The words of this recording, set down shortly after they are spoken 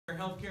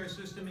healthcare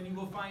system, and you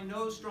will find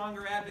no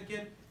stronger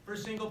advocate for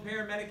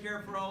single-payer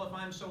Medicare for all if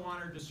I'm so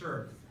honored to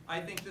serve. I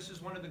think this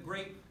is one of the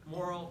great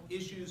moral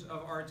issues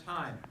of our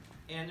time.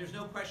 And there's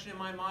no question in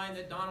my mind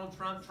that Donald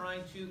Trump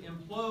trying to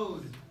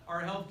implode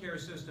our healthcare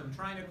system,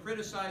 trying to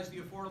criticize the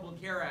Affordable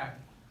Care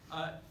Act,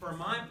 from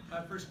my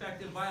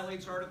perspective,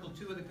 violates Article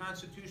 2 of the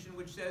Constitution,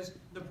 which says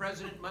the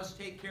President must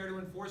take care to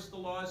enforce the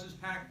laws as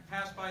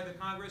passed by the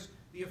Congress.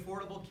 The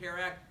Affordable Care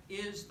Act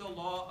is the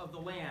law of the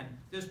land.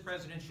 This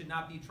President should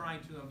not be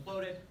trying to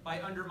implode it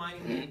by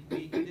undermining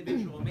the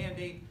individual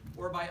mandate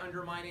or by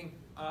undermining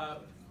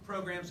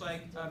programs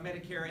like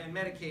Medicare and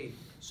Medicaid.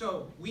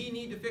 So we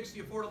need to fix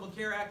the Affordable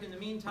Care Act. In the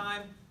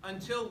meantime,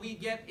 until we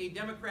get a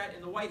Democrat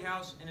in the White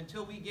House and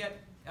until we get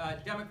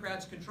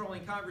Democrats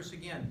controlling Congress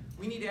again,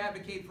 we need to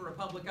advocate for a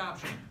public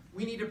option.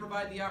 We need to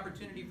provide the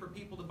opportunity for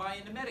people to buy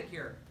into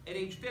Medicare at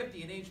age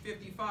 50 and age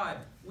 55.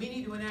 We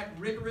need to enact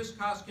rigorous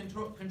cost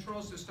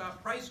controls to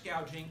stop price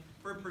gouging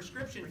for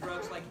prescription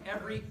drugs like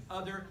every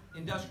other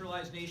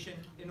industrialized nation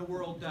in the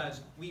world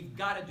does. We've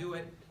got to do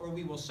it or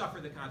we will suffer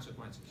the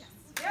consequences.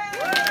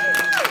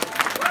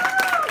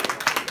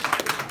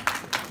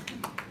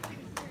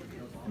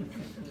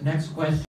 Next question.